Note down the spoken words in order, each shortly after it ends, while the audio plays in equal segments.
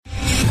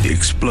the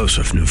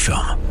explosive new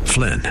film,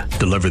 Flynn,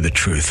 Deliver the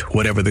Truth,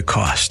 Whatever the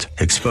Cost,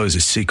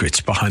 exposes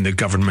secrets behind the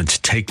government's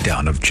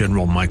takedown of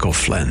General Michael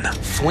Flynn.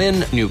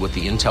 Flynn knew what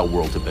the intel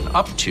world had been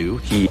up to.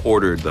 He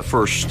ordered the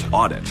first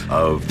audit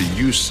of the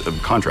use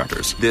of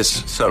contractors.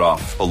 This set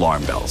off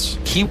alarm bells.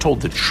 He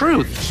told the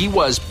truth. He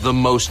was the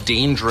most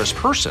dangerous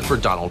person for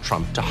Donald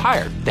Trump to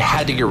hire. They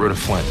had to get rid of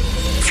Flynn.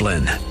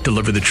 Flynn,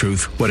 Deliver the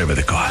Truth, Whatever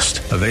the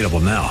Cost. Available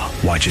now.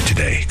 Watch it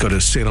today. Go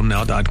to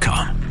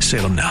salemnow.com.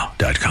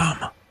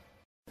 salemnow.com.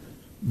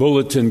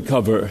 Bulletin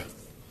cover.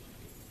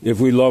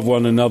 If we love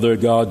one another,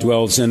 God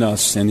dwells in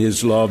us, and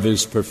his love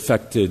is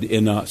perfected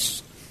in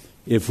us.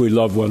 If we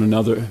love one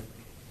another.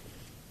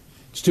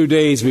 It's 2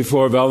 days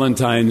before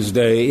Valentine's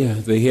Day.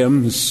 The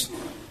hymns,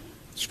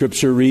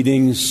 scripture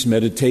readings,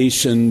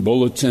 meditation,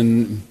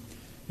 bulletin,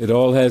 it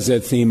all has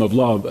that theme of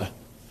love.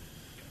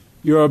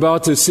 You're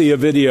about to see a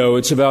video.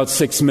 It's about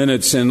 6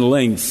 minutes in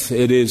length.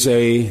 It is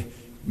a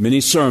mini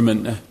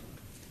sermon.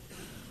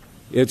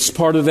 It's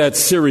part of that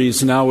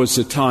series, Now is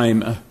the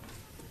Time.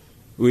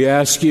 We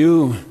ask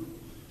you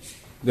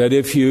that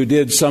if you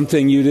did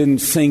something you didn't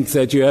think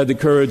that you had the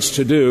courage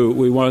to do,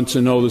 we want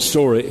to know the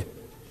story.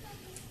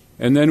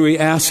 And then we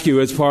ask you,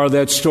 as part of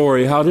that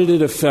story, how did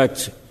it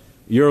affect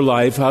your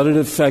life? How did it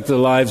affect the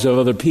lives of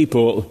other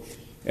people?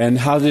 And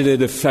how did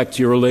it affect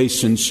your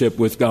relationship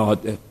with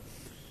God?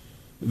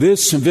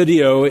 This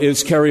video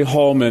is Carrie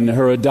Hallman,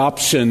 her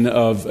adoption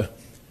of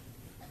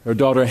her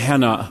daughter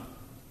Hannah,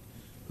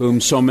 whom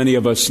so many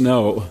of us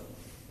know.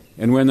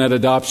 And when that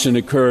adoption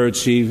occurred,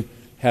 she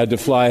had to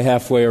fly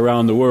halfway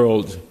around the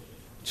world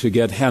to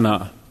get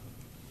Hannah.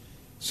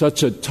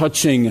 Such a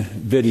touching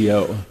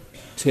video.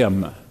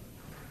 Tim,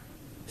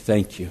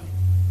 thank you.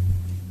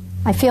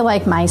 I feel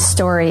like my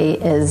story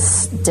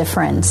is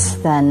different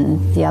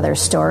than the other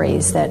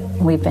stories that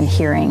we've been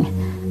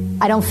hearing.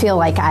 I don't feel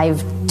like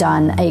I've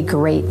done a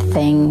great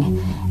thing,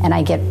 and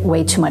I get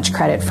way too much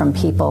credit from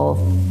people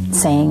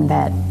saying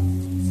that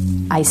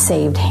I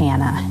saved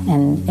Hannah,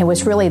 and it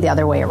was really the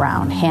other way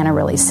around. Hannah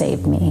really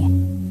saved me.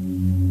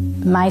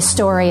 My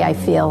story, I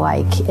feel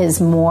like, is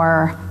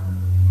more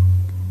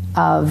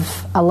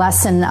of a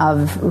lesson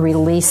of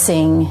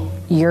releasing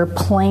your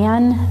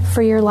plan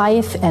for your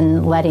life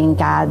and letting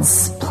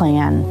God's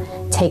plan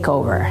take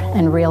over,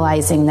 and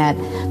realizing that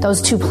those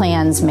two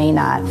plans may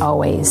not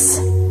always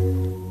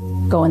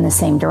go in the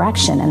same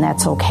direction, and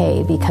that's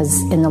okay,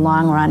 because in the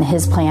long run,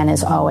 his plan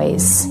is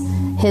always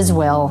his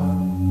will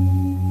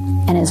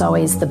and is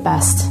always the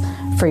best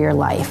for your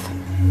life.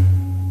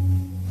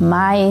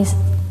 My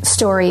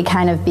story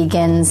kind of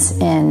begins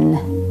in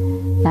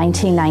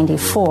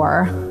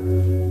 1994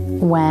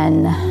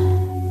 when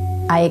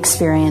I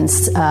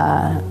experienced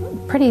a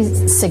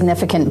pretty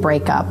significant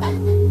breakup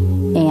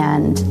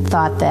and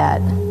thought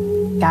that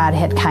God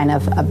had kind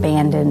of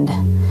abandoned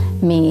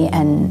me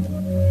and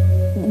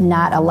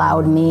not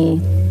allowed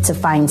me to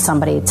find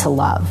somebody to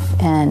love.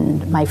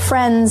 And my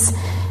friends,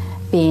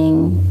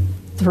 being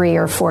 3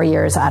 or 4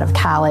 years out of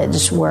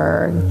college,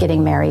 were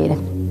getting married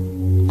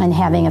and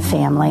having a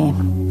family,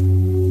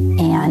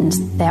 and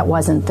that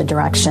wasn't the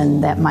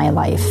direction that my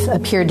life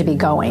appeared to be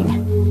going.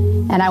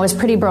 And I was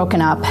pretty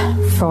broken up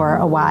for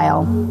a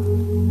while,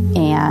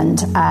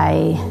 and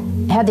I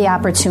had the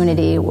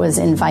opportunity, was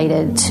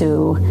invited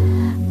to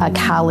a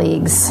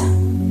colleague's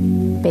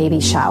baby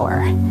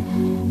shower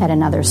at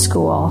another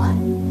school.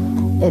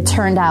 It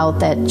turned out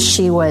that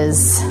she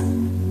was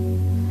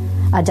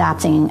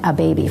adopting a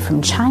baby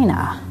from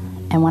China.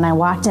 And when I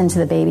walked into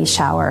the baby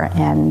shower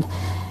and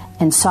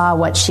saw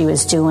what she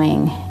was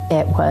doing,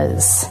 it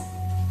was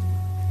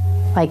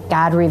like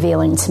God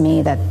revealing to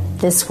me that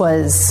this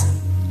was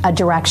a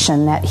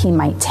direction that he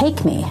might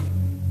take me.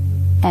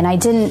 And I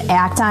didn't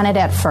act on it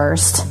at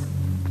first.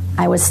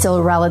 I was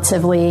still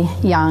relatively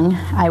young.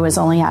 I was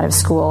only out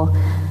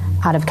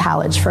of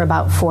college for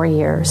about 4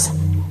 years.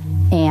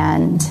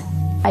 And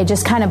I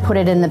just kind of put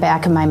it in the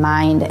back of my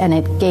mind, and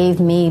it gave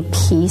me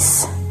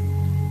peace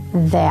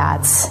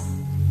that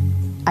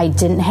I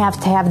didn't have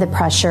to have the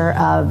pressure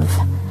of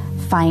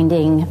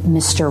finding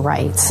Mr.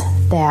 Right,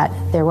 that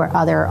there were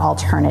other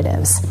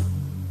alternatives.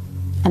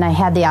 And I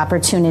had the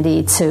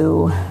opportunity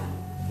to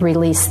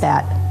release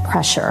that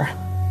pressure.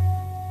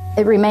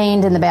 It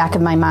remained in the back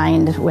of my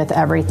mind with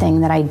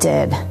everything that I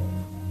did,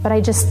 but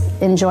I just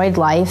enjoyed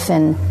life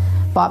and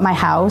bought my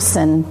house,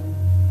 and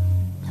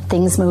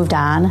things moved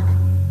on.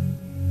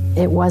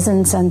 It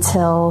wasn't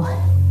until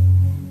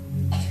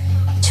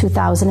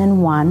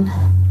 2001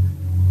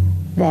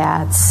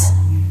 that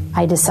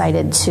I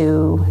decided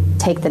to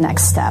take the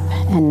next step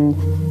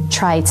and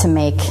try to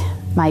make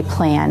my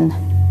plan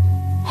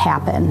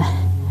happen.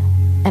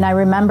 And I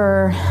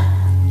remember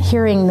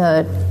hearing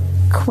the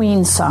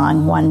Queen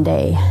song one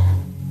day,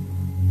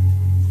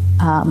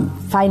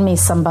 Find Me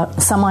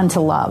Someone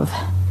to Love.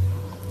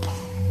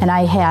 And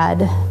I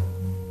had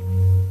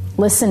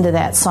listened to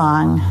that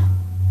song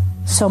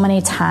so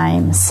many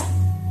times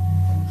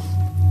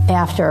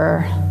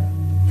after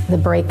the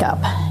breakup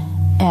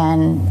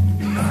and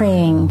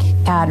praying,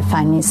 God,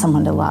 find me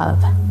someone to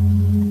love.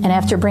 And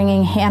after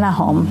bringing Hannah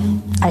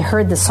home, I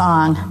heard the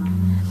song,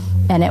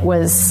 and it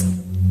was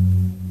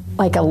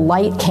like a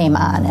light came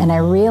on, and I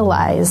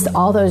realized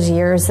all those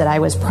years that I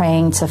was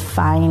praying to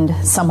find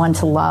someone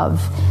to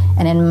love,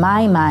 and in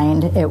my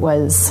mind it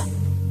was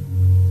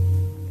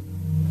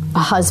a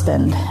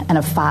husband and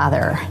a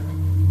father.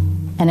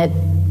 And it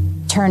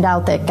turned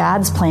out that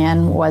God's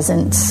plan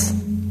wasn't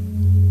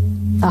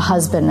a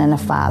husband and a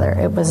father.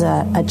 It was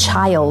a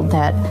child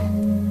that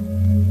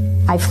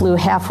I flew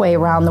halfway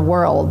around the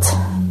world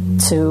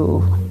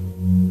to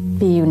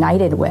be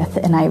united with.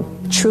 And I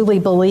truly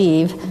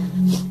believe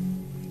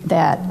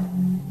that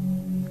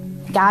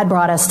God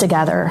brought us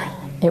together.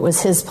 It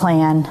was His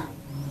plan.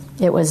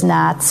 It was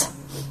not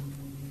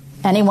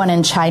anyone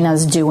in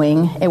China's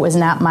doing. It was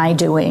not my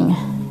doing.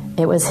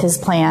 It was His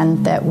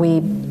plan that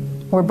we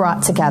were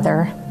brought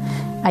together.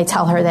 I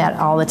tell her that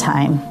all the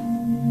time.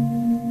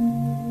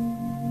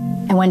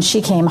 And when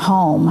she came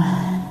home,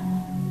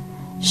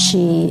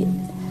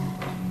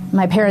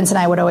 my parents and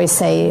I would always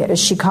say,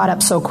 she caught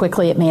up so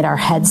quickly it made our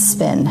heads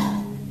spin.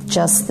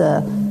 Just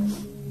the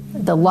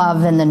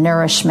love and the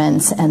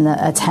nourishment and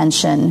the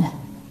attention.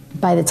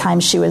 By the time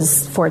she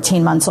was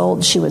 14 months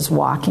old, she was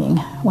walking.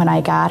 When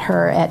I got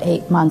her at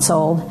 8 months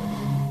old,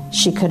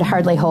 she could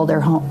hardly hold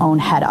her own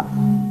head up.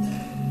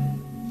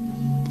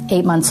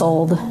 8 months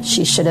old,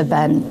 she should have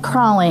been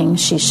crawling,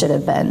 she should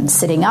have been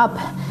sitting up.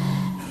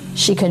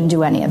 She couldn't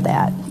do any of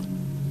that.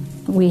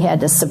 We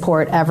had to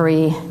support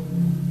every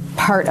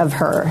part of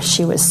her.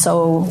 She was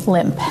so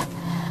limp.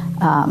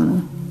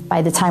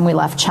 By the time we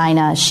left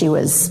China, she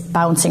was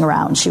bouncing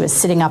around. She was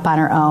sitting up on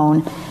her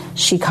own.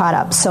 She caught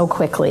up so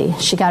quickly.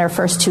 She got her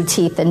first 2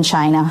 teeth in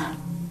China.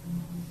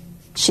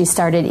 She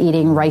started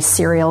eating rice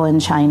cereal in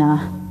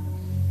China.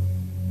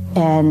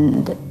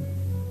 And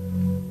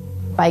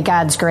by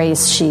God's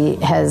grace, she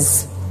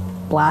has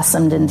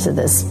blossomed into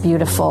this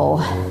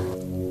beautiful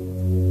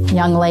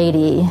young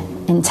lady,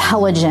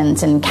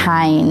 intelligent and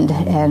kind,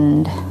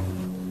 and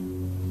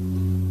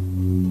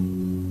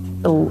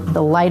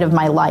the light of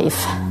my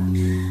life.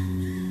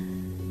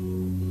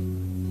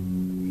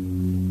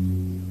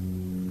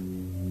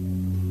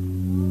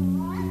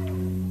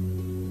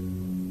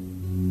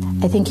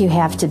 I think you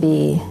have to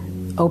be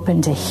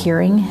open to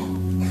hearing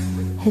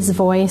His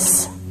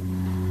voice.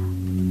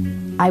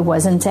 I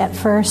wasn't at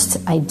first.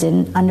 I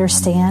didn't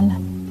understand.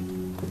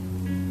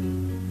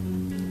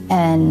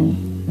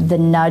 And the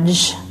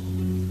nudge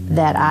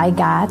that I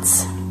got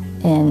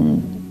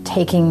in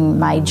taking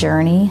my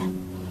journey,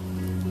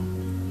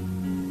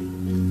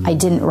 I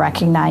didn't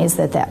recognize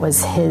that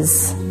was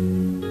His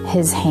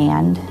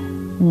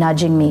hand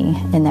nudging me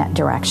in that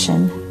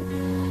direction.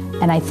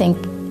 And I think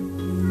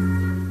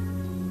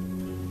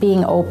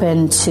being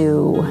open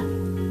to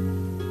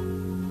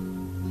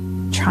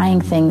trying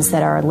things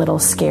that are a little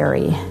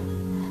scary,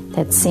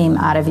 that seem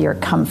out of your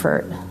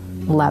comfort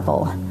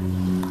level,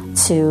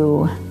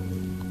 to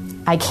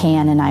I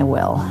can and I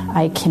will.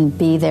 I can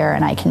be there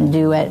and I can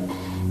do it,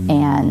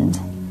 and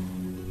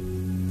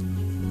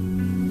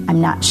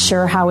I'm not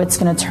sure how it's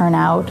going to turn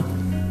out,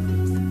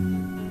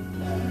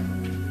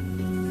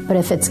 but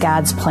if it's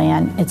God's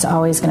plan, it's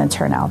always going to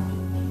turn out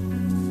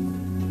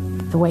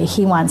the way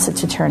He wants it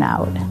to turn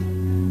out.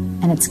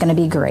 And it's going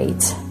to be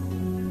great.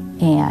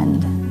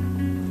 And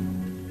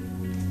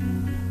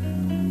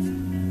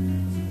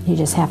you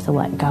just have to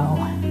let go.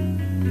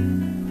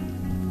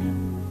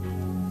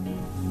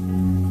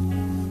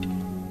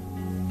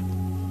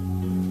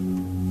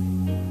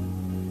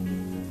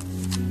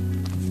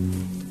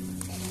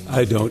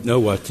 I don't know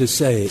what to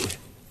say.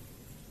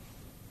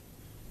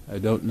 I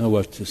don't know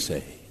what to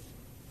say.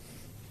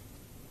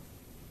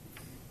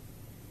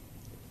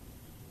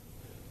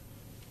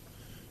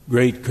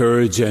 Great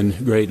courage and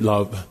great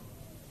love.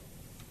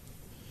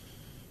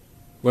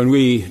 When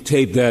we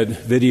taped that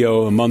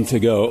video a month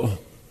ago,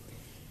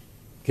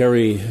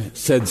 Carrie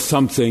said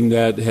something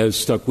that has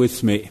stuck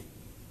with me.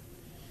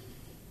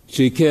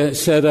 She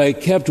said, I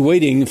kept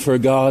waiting for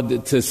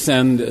God to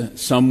send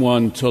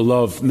someone to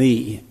love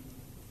me.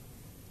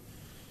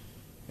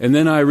 And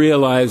then I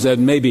realized that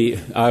maybe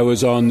I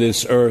was on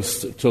this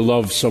earth to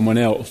love someone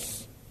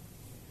else.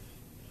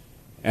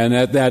 And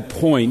at that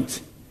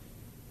point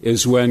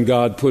is when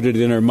God put it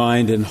in her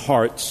mind and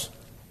heart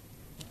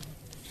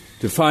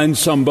to find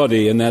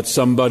somebody, and that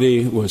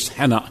somebody was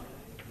Hannah.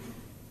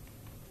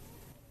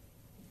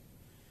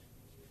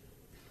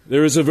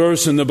 There is a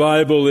verse in the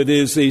Bible, it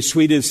is the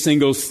sweetest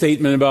single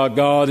statement about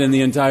God in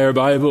the entire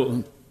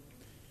Bible.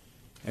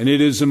 And it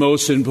is the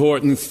most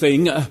important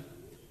thing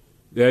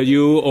that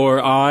you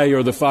or I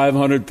or the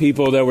 500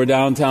 people that were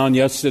downtown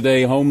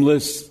yesterday,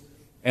 homeless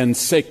and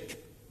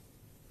sick,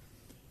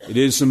 it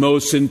is the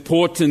most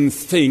important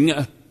thing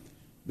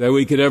that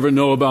we could ever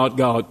know about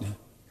God.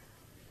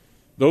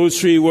 Those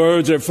 3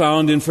 words are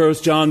found in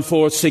 1 John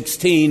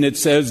 4:16. It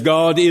says,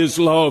 God is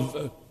love.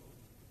 The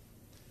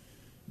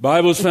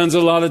Bible spends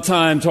a lot of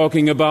time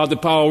talking about the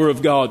power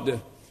of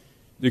God,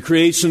 the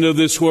creation of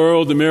this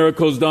world, the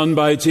miracles done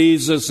by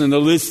Jesus, and the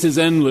list is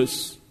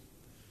endless.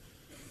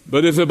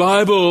 But if the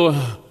Bible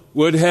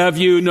would have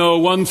you know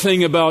one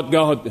thing about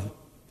God,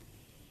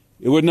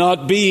 It would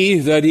not be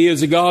that he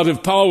is a God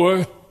of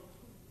power.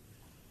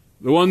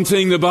 The one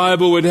thing the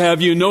Bible would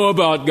have you know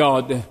about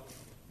God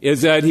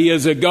is that he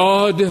is a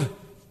God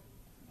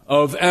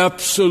of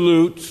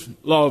absolute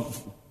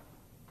love.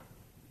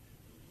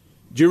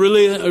 Do you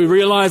really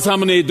realize how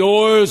many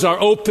doors are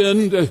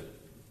opened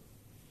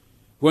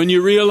when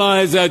you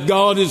realize that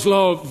God is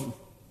love?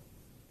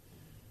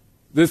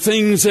 The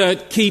things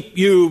that keep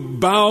you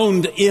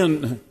bound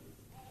in,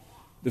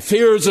 the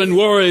fears and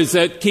worries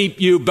that keep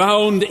you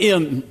bound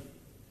in,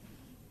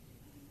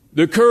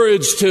 the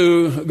courage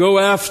to go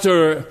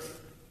after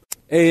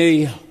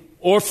an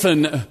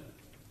orphan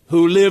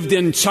who lived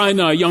in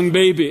China, a young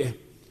baby,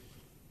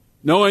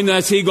 knowing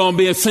that he's going to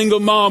be a single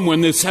mom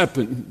when this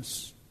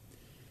happens.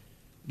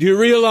 Do you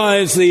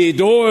realize the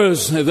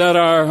doors that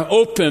are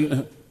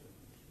open,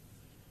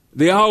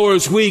 the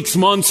hours, weeks,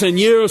 months, and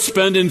years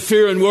spent in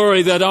fear and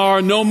worry that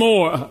are no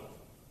more?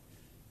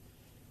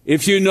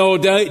 If you know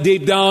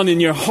deep down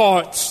in your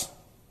hearts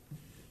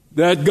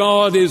that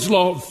God is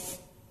love.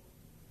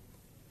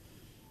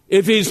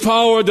 If His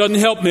power doesn't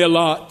help me a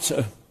lot,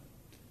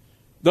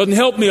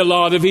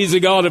 if He's a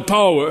God of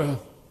power.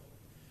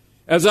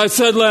 As I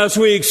said last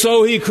week,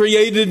 so He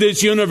created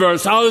this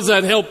universe. How does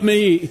that help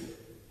me?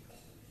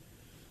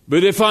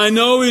 But if I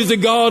know He's a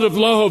God of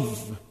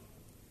love,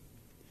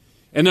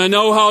 and I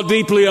know how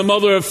deeply a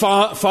mother and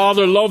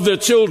father love their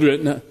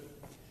children,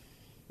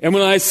 and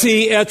when I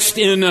see etched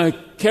in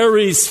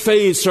Carrie's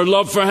face her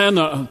love for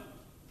Hannah,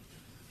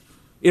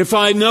 if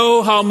I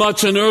know how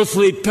much an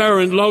earthly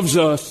parent loves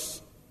us,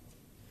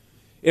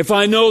 if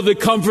I know the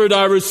comfort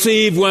I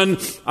receive when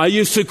I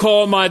used to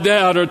call my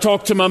dad or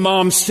talk to my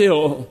mom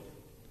still,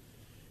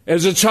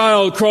 as a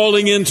child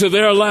crawling into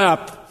their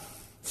lap,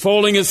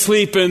 falling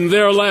asleep in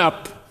their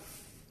lap,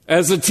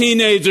 as a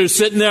teenager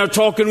sitting there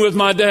talking with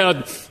my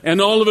dad, and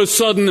all of a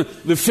sudden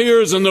the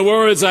fears and the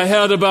worries I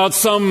had about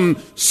some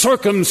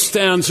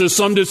circumstance or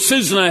some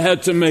decision I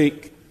had to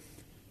make,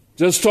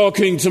 just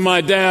talking to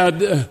my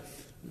dad,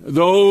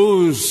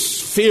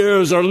 those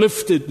fears are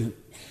lifted.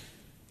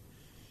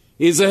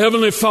 He's a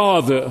heavenly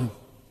Father.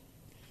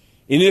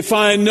 And if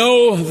I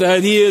know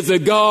that He is a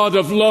God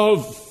of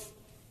love,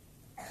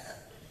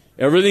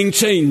 everything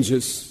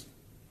changes.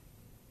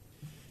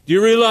 Do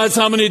you realize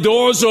how many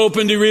doors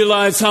open? Do you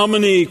realize how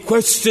many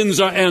questions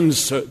are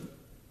answered?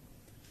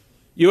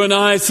 You and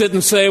I sit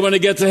and say, when I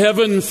get to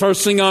heaven,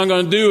 first thing I'm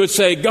going to do is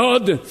say,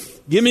 God,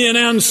 give me an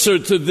answer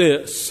to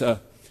this.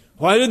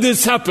 Why did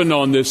this happen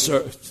on this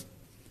earth?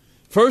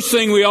 First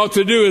thing we ought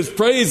to do is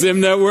praise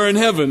Him that we're in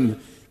heaven.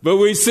 But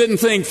we sit and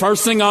think,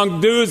 first thing I'm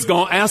going to do is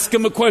go ask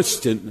Him a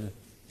question.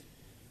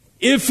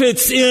 If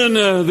it's in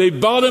the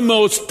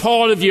bottommost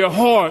part of your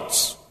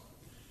hearts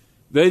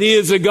that He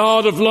is a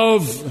God of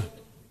love,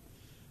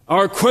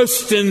 our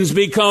questions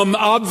become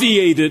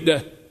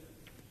obviated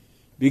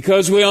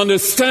because we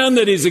understand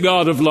that He's a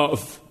God of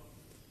love.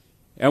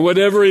 And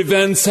whatever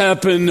events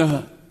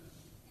happen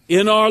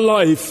in our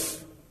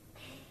life,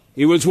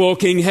 He was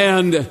walking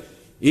hand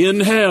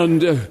in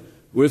hand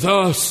with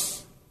us.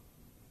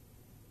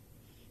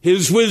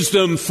 His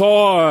wisdom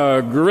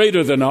far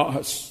greater than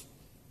ours.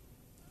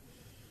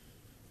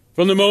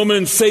 From the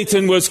moment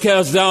Satan was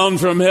cast down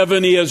from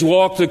heaven, he has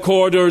walked the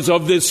corridors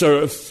of this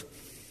earth.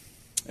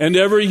 And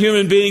every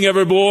human being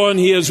ever born,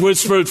 he has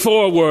whispered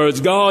 4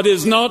 words: God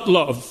is not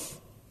love.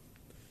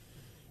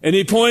 And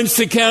he points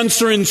to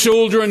cancer in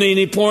children, and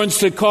he points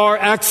to car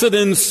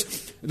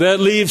accidents that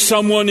leave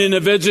someone in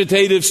a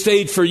vegetative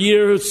state for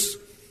years.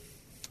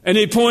 And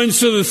he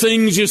points to the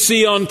things you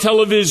see on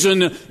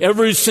television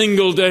every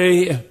single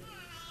day.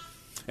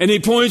 And he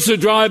points to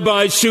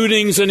drive-by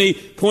shootings, and he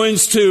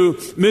points to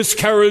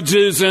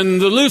miscarriages, and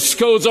the list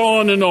goes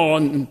on and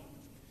on.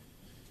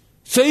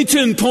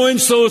 Satan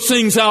points those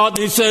things out, and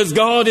he says,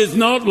 God is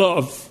not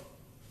love.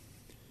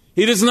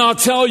 He does not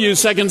tell you,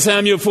 2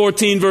 Samuel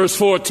 14, verse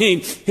 14,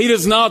 he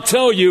does not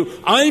tell you,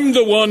 I'm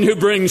the one who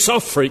brings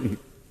suffering.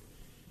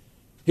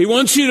 He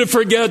wants you to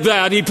forget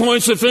that. He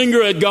points the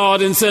finger at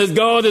God and says,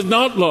 God is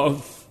not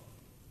love.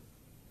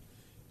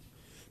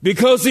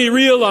 Because he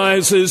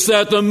realizes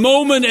that the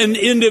moment an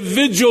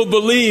individual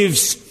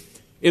believes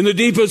in the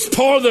deepest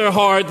part of their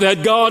heart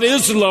that God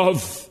is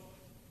love,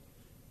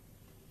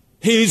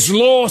 he's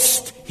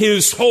lost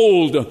his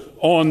hold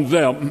on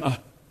them.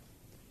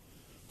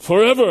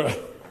 Forever.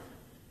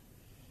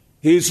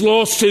 He's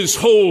lost his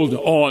hold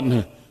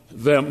on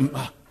them.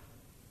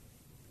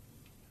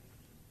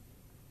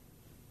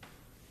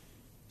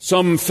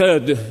 Some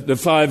fed the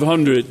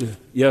 500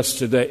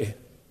 yesterday.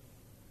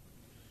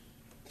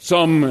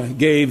 Some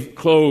gave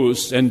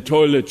clothes and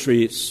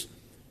toiletries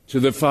to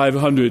the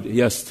 500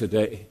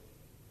 yesterday.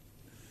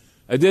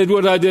 I did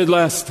what I did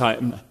last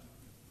time.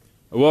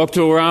 I walked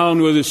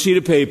around with a sheet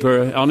of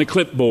paper on a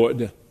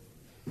clipboard,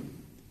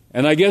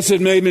 and I guess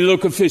it made me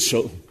look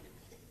official.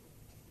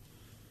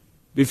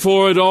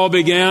 Before it all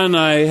began,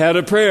 I had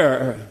a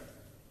prayer.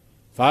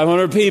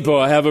 500 people,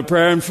 I have a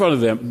prayer in front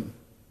of them,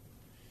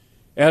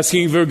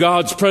 asking for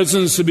God's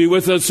presence to be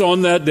with us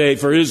on that day,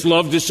 for His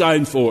love to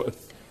shine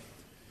forth.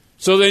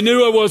 So they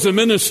knew I was a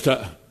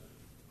minister.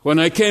 when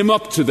I came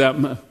up to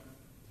them.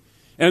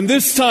 And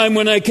this time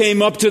when I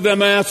came up to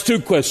them, I asked two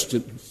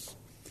questions.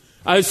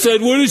 I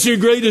said, what is your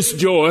greatest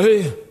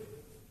joy?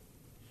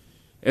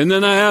 And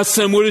then I asked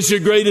them, what is your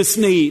greatest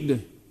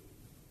need?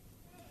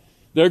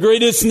 Their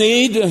greatest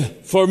need,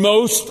 for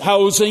most,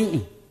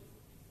 housing.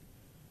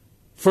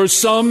 For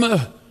some,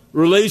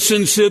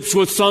 relationships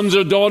with sons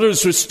or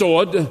daughters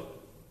restored.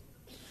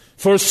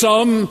 For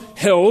some,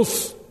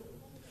 health.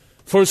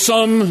 For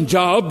some,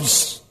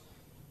 jobs.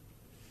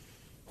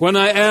 When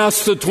I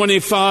asked the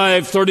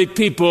 25, 30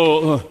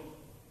 people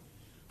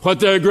what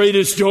their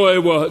greatest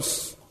joy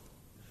was,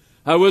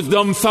 I was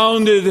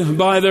dumbfounded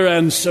by their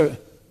answer.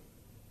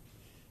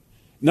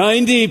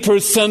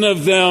 90%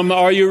 of them,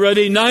 are you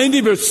ready?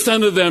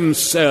 90% of them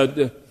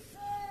said,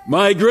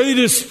 my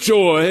greatest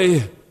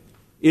joy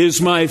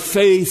is my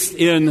faith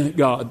in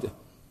God.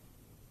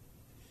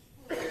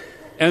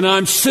 And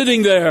I'm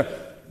sitting there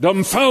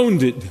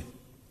dumbfounded.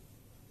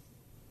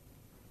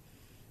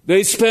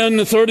 They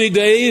spend 30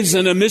 days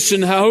in a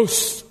mission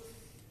house,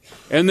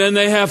 and then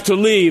they have to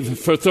leave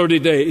for 30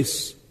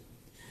 days.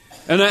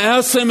 And I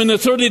asked them, in the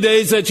 30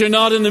 days that you're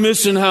not in the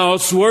mission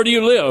house, where do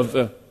you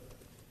live?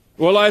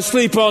 Well, I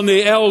sleep on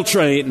the L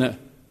train,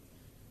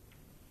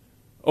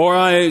 or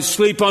I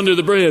sleep under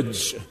the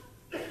bridge.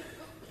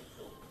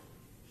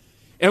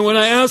 And when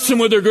I asked them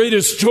what their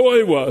greatest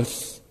joy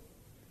was,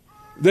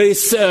 they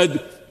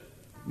said,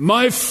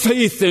 my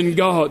faith in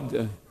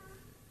God.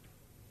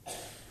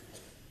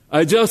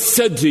 I just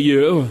said to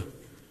you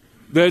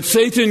that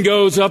Satan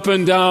goes up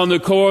and down the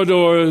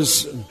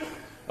corridors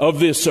of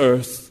this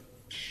earth,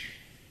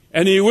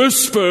 and he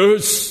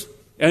whispers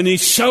and he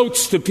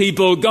shouts to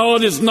people,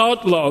 God is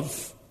not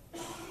love.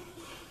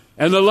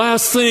 And the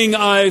last thing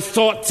I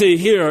thought to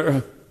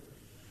hear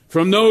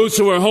from those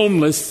who are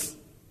homeless,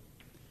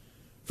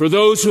 for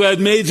those who had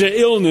major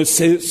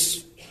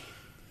illnesses,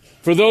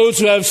 for those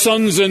who have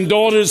sons and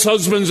daughters,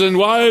 husbands and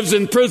wives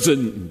in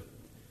prison,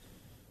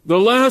 the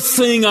last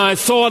thing I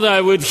thought I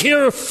would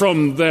hear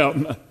from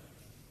them,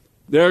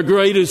 their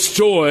greatest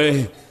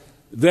joy,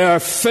 their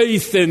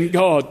faith in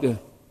God.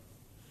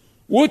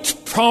 What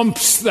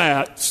prompts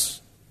that?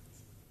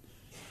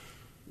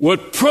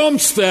 What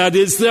prompts that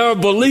is their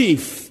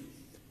belief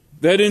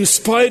that in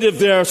spite of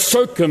their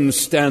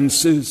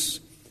circumstances,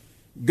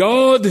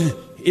 God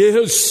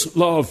is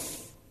love.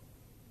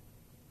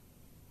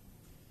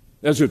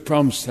 That's what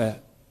prompts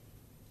that.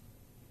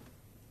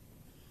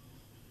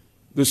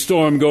 The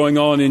storm going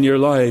on in your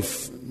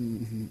life,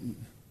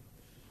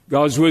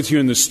 God's with you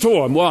in the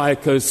storm. Why?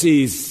 Because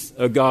He's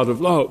a God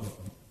of love.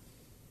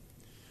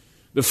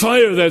 The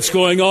fire that's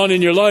going on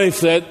in your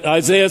life that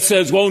Isaiah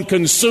says won't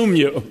consume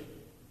you.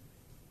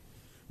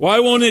 Why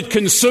won't it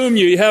consume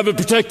you? You have a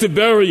protective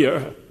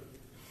barrier.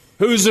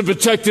 Who's the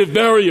protective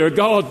barrier?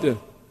 God.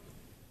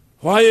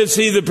 Why is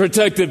He the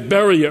protective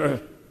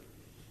barrier?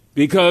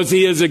 Because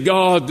He is a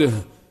God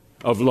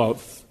of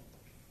love.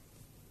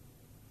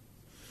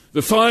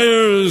 The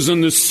fires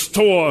and the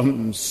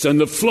storms and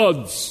the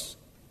floods,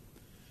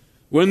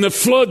 when the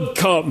flood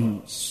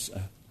comes,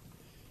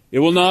 it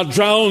will not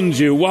drown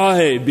you.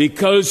 Why?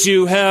 Because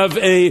you have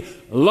a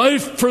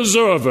life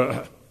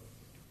preserver.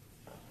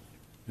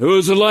 Who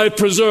is a life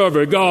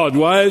preserver? God.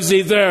 Why is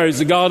He there?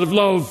 He's a God of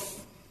love.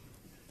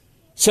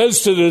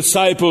 Says to the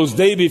disciples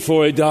day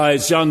before He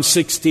dies, John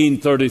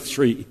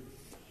 16:33,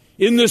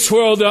 in this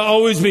world there'll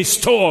always be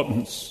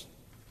storms.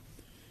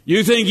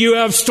 You think you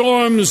have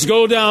storms?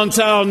 Go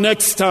downtown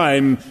next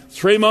time,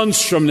 3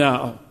 months from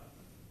now,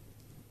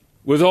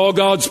 with all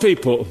God's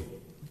people.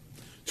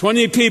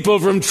 20 people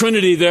from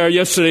Trinity there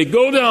yesterday.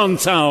 Go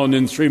downtown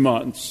in 3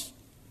 months.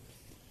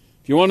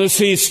 If you want to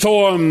see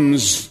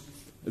storms,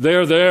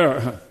 they're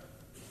there.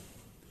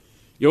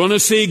 You want to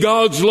see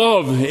God's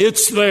love?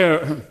 It's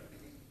there.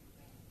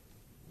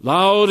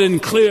 Loud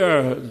and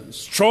clear,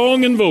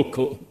 strong and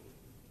vocal.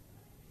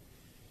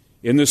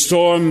 In the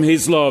storm,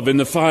 He's love. In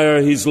the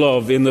fire, He's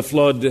love. In the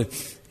flood,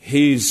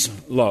 He's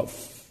love.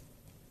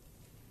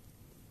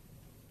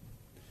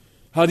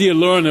 How do you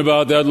learn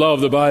about that love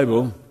of the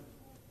Bible?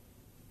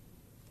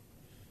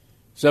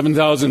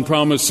 7,000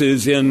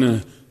 promises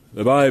in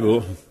the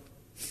Bible.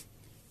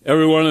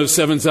 Every one of the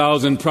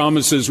 7,000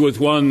 promises with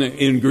one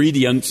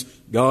ingredient: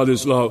 God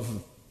is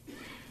love.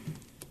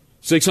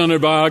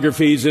 600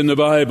 biographies in the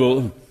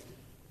Bible.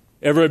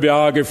 Every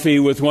biography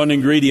with one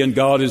ingredient: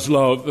 God is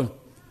love.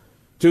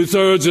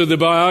 2/3 of the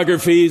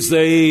biographies,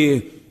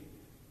 they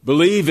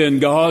believe in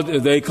God.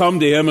 They come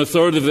to Him.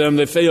 1/3 of them,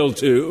 they fail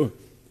to.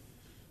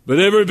 But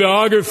every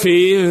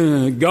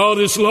biography, God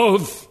is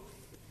love.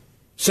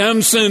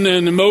 Samson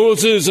and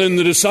Moses and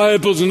the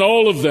disciples and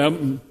all of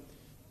them,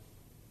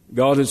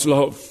 God is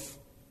love.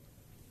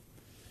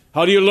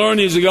 How do you learn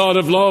He's a God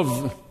of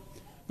love?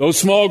 Those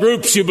small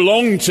groups you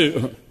belong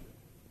to.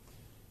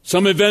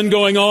 Some event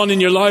going on in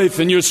your life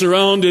and you're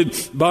surrounded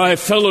by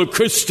fellow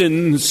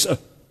Christians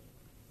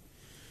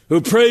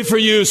who pray for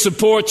you,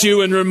 support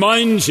you, and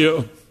remind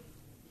you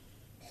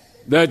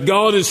that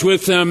God is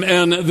with them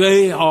and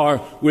they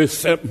are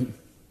with them.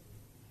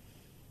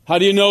 How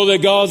do you know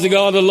that God's a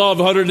God of love?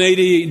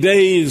 180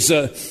 days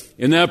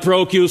in that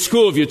parochial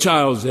school if your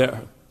child's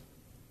there.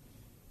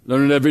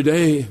 Learn it every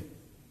day.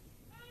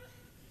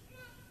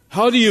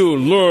 How do you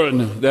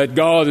learn that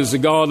God is a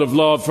God of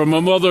love from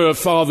a mother or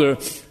father,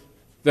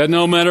 that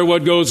no matter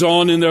what goes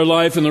on in their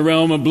life in the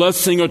realm of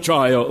blessing or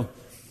trial,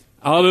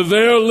 out of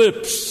their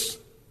lips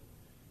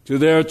to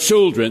their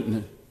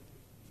children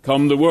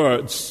come the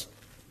words,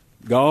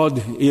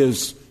 God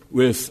is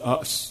with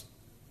us.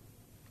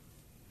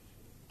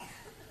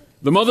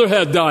 The mother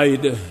had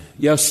died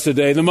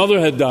yesterday. The mother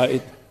had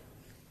died.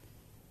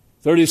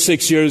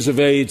 36 years of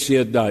age, she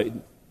had died.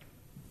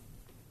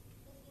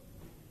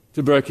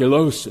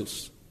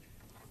 Tuberculosis.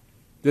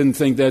 Didn't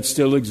think that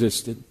still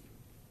existed.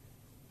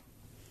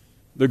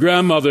 The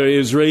grandmother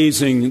is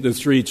raising the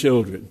 3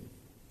 children.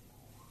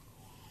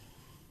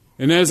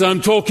 And as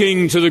I'm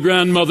talking to the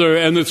grandmother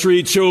and the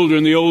 3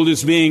 children, the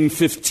oldest being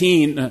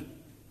 15,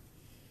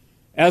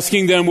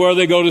 asking them where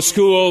they go to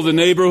school, the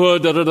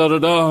neighborhood,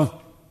 da-da-da-da-da,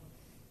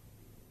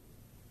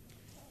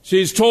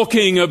 she's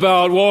talking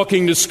about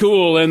walking to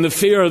school and the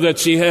fear that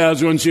she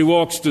has when she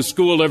walks to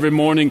school every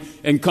morning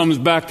and comes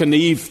back in the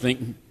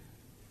evening.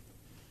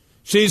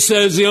 She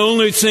says, the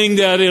only thing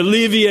that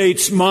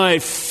alleviates my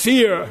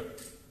fear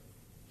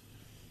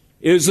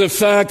is the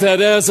fact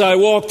that as I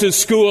walk to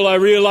school, I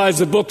realize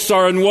the books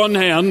are in one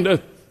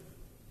hand,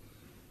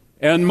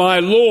 and my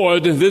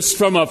Lord, this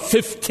from a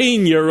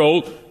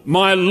 15-year-old,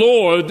 my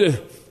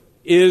Lord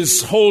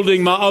is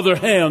holding my other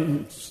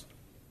hand.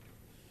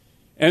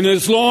 And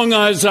as long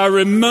as I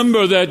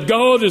remember that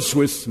God is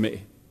with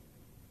me,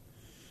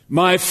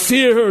 my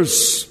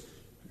fears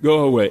go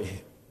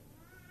away.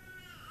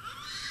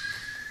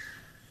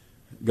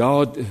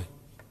 God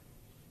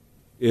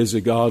is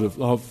a God of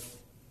love.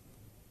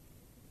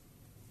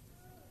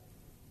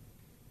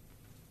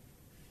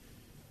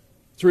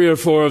 Three or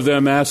four of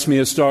them asked me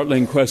a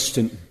startling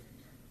question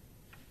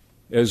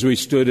as we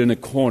stood in a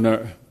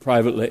corner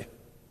privately.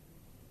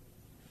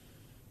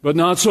 But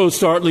not so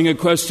startling a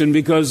question,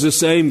 because the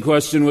same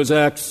question was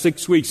asked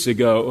 6 weeks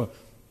ago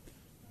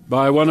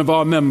by one of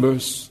our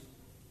members.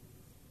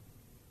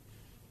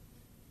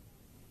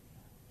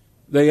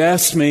 They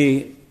asked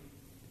me,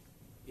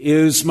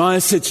 is my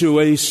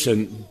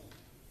situation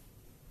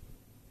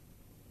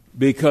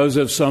because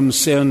of some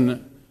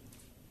sin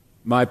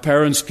my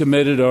parents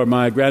committed or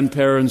my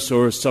grandparents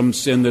or some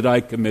sin that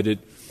I committed?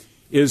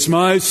 Is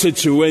my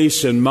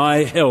situation,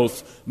 my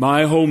health,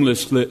 my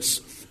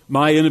homelessness,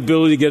 my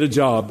inability to get a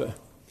job,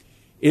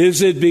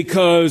 is it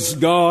because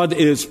God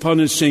is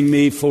punishing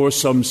me for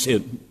some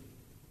sin?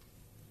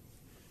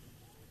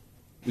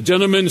 The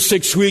gentleman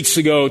 6 weeks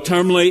ago,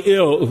 terminally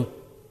ill,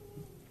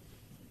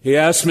 he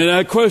asked me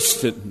that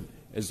question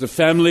as the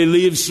family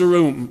leaves the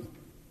room.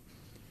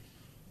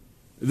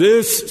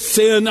 This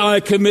sin I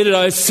committed,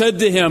 I said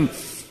to him,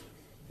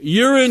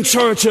 you're in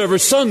church every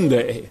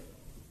Sunday.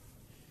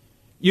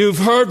 You've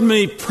heard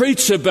me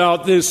preach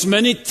about this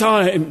many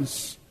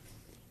times.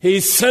 He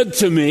said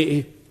to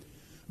me,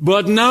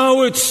 but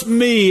now it's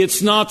me,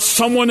 it's not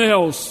someone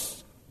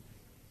else.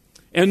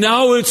 And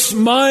now it's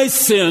my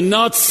sin,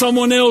 not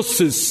someone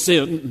else's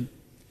sin.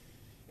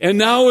 And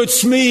now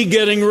it's me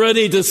getting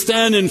ready to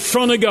stand in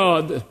front of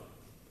God.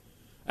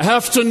 I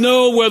have to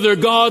know whether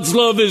God's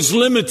love is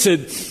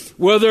limited,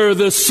 whether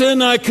the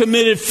sin I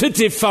committed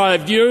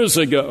 55 years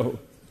ago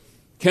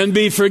can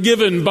be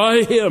forgiven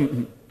by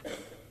Him.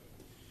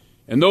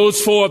 And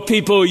those 4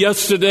 people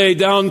yesterday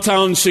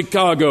downtown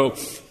Chicago,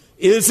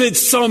 is it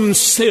some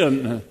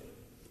sin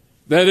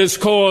that has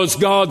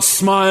caused God's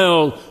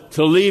smile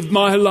to leave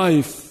my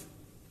life?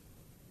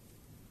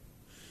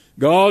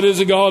 God is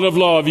a God of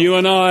love. You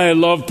and I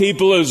love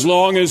people as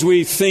long as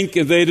we think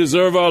they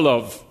deserve our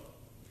love.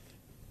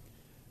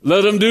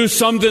 Let them do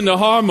something to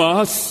harm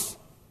us.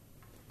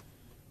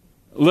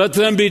 Let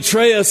them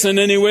betray us in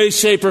any way,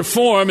 shape, or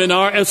form in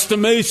our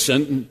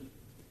estimation.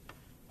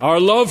 Our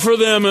love for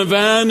them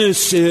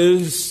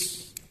vanishes.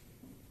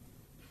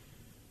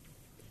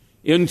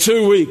 In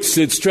 2 weeks,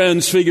 it's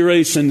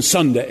Transfiguration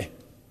Sunday.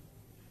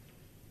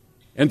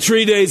 And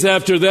 3 days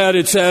after that,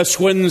 it's Ash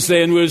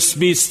Wednesday, and we'll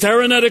be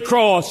staring at a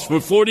cross for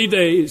 40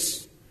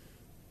 days.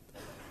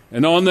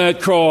 And on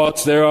that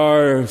cross, there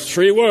are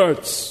 3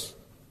 words.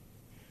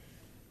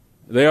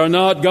 They are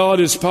not God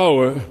is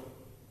power.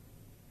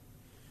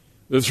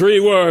 The 3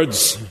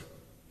 words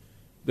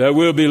that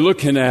we'll be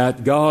looking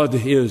at, God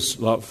is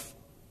love.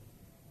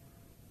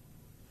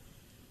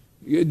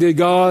 Did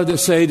God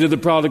say to the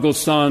prodigal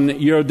son,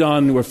 you're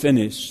done, we're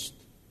finished?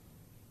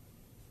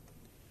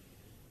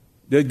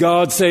 Did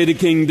God say to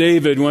King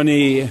David when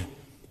he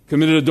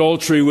committed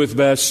adultery with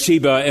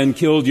Bathsheba and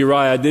killed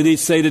Uriah, did He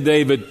say to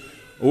David,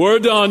 we're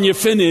done, you're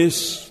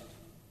finished?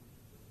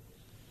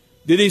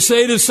 Did He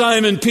say to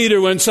Simon Peter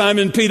when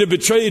Simon Peter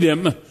betrayed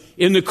Him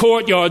in the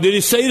courtyard, did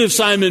He say to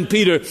Simon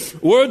Peter,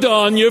 we're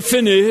done, you're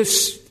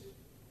finished?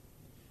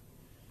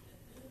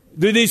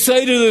 Did He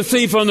say to the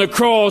thief on the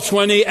cross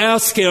when he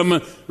asked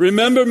him,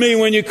 remember me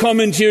when you come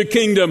into your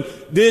kingdom,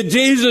 did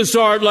Jesus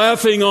start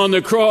laughing on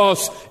the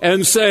cross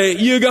and say,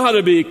 you got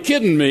to be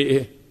kidding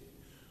me?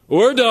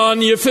 We're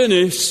done, you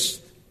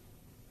finished.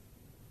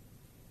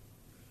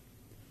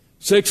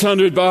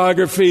 600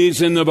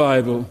 biographies in the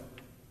Bible.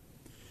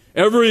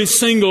 Every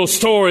single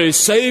story,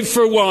 save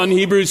for one,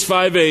 Hebrews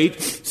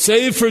 5:8,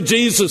 save for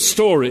Jesus'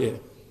 story,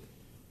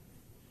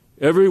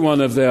 every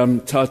one of them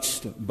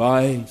touched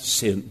by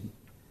sin.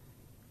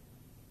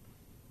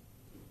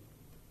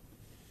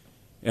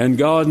 And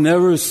God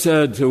never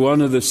said to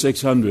one of the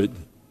 600,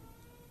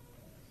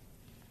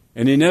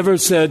 and He never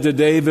said to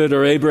David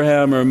or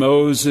Abraham or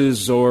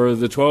Moses or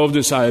the 12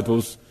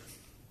 disciples,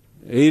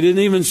 He didn't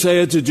even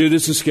say it to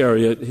Judas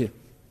Iscariot.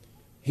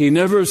 He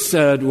never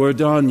said, we're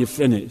done, you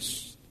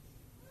finished.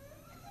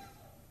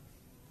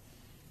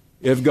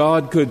 If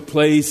God could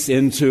place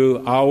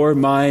into our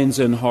minds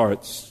and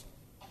hearts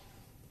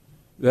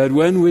that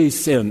when we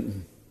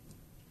sin,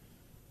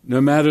 no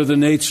matter the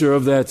nature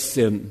of that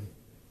sin,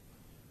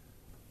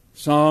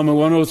 Psalm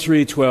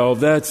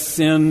 103:12, that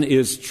sin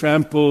is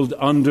trampled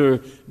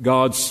under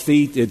God's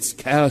feet. It's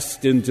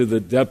cast into the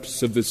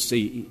depths of the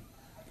sea.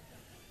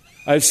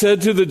 I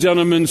said to the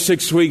gentleman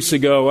 6 weeks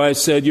ago, I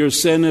said, your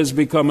sin has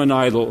become an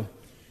idol.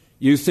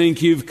 You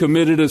think you've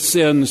committed a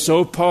sin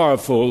so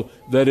powerful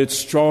that it's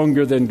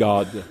stronger than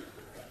God.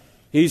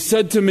 He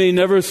said to me,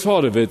 never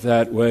thought of it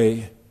that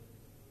way.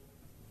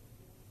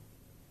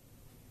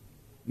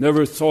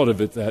 Never thought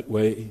of it that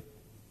way.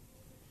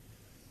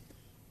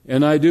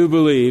 And I do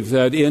believe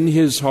that in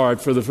his heart,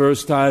 for the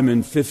first time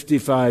in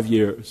 55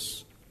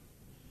 years,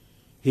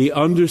 he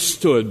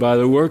understood by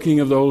the working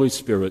of the Holy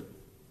Spirit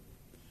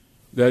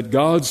that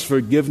God's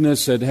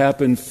forgiveness had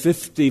happened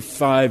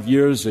 55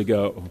 years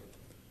ago,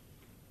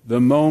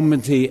 the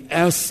moment he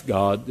asked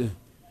God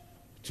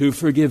to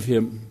forgive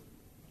him.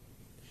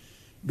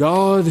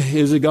 God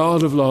is a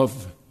God of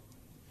love.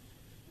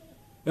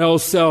 El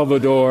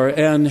Salvador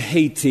and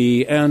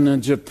Haiti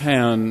and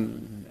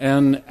Japan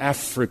and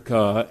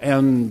Africa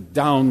and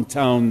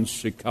downtown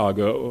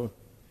Chicago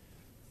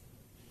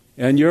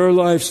and your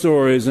life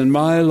stories and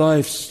my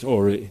life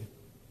story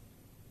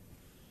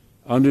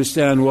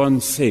understand one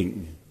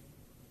thing.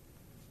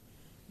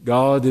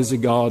 God is a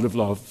God of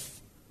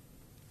love.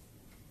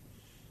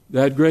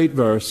 That great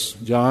verse,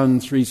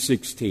 John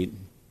 3:16.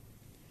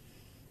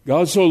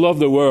 God so loved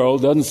the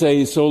world, doesn't say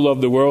He so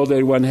loved the world that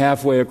He went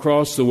halfway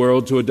across the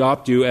world to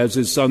adopt you as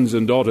His sons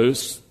and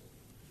daughters.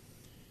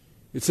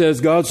 It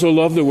says God so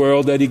loved the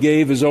world that He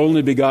gave His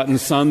only begotten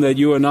Son that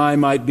you and I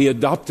might be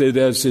adopted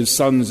as His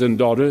sons and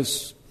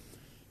daughters.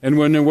 And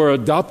when we're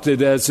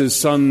adopted as His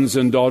sons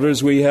and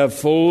daughters, we have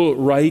full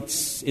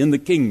rights in the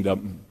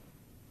kingdom.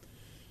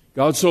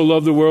 God so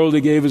loved the world,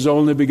 He gave His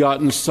only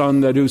begotten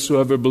Son that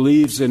whosoever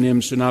believes in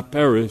Him should not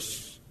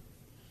perish,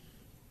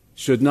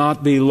 should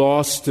not be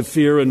lost to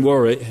fear and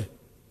worry,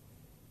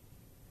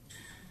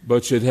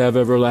 but should have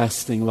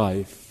everlasting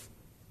life.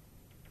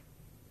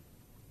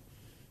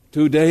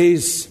 2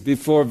 days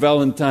before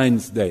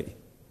Valentine's Day,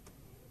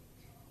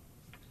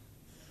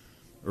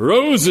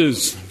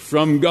 roses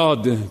from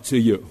God to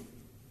you.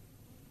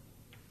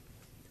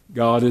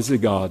 God is a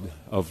God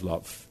of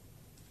love.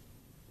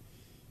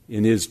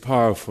 In His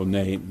powerful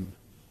name,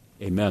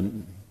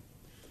 amen.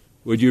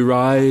 Would you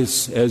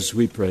rise as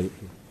we pray?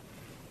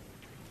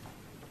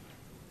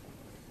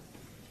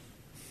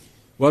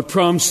 What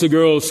prompts the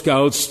Girl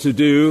Scouts to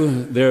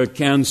do their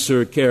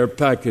cancer care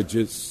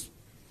packages?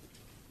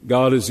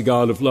 God is a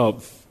God of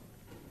love.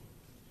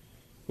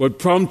 What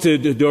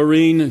prompted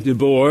Doreen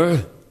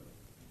DeBoer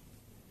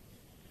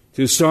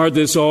to start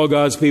this All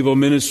God's People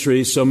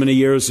ministry so many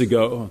years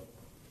ago,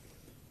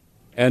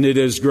 and it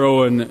has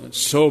grown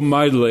so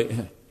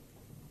mightily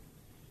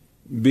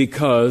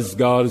because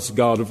God is a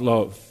God of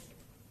love.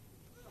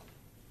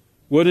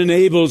 What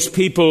enables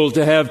people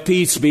to have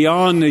peace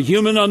beyond the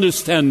human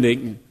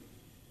understanding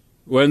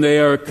when they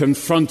are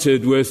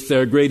confronted with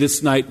their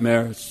greatest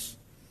nightmares?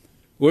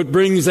 What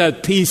brings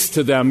that peace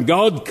to them?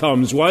 God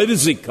comes. Why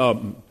does He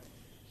come?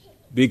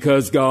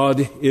 Because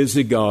God is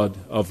a God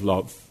of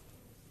love.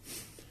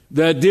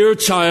 That dear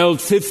child,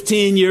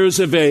 15 years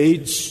of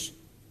age,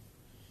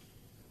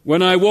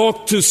 when I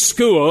walk to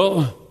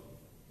school,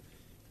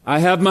 I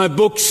have my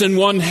books in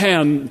one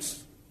hand,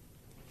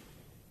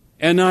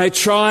 and I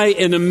try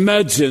and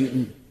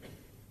imagine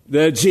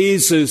that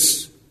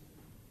Jesus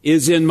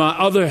is in my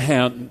other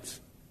hand,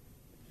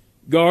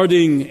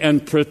 guarding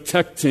and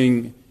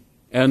protecting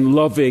and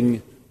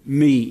loving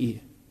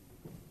me.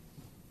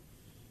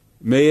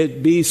 May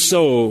it be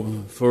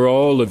so for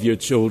all of your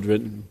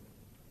children.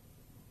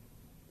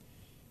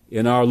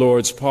 In our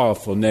Lord's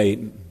powerful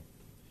name,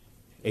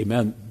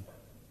 amen.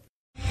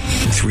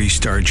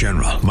 3-star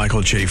General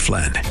Michael J.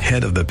 Flynn,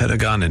 head of the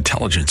Pentagon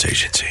Intelligence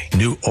Agency,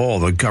 knew all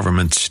the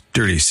government's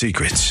dirty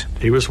secrets.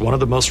 He was one of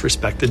the most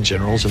respected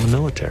generals in the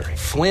military.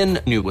 Flynn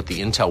knew what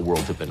the intel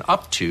world had been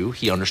up to.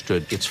 He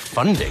understood its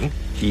funding.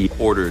 He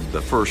ordered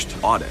the first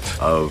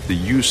audit of the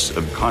use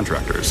of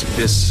contractors.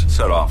 This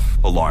set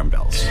off alarm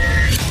bells.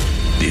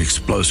 The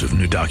explosive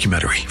new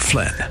documentary,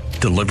 Flynn,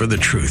 deliver the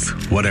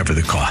truth, whatever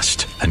the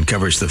cost,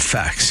 uncovers the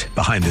facts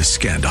behind this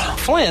scandal.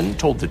 Flynn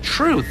told the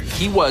truth.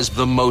 He was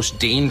the most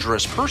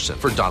dangerous person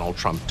for Donald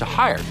Trump to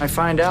hire. I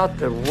find out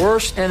the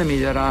worst enemy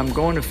that I'm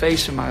going to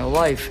face in my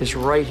life is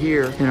right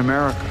here in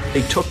America.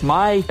 They took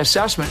my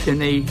assessment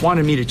and they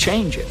wanted me to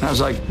change it. And I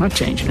was like, I'm not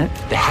changing it.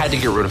 They had to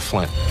get rid of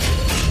Flynn.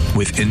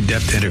 With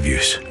in-depth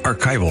interviews,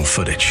 archival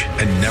footage,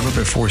 and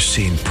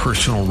never-before-seen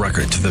personal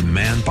records of the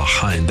man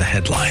behind the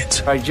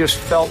headlines. I just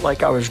felt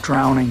like I was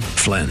drowning.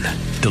 Flynn,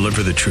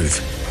 deliver the truth,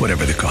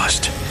 whatever the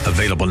cost.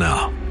 Available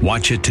now.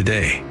 Watch it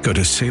today. Go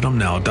to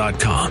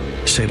salemnow.com.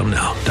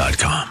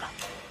 salemnow.com.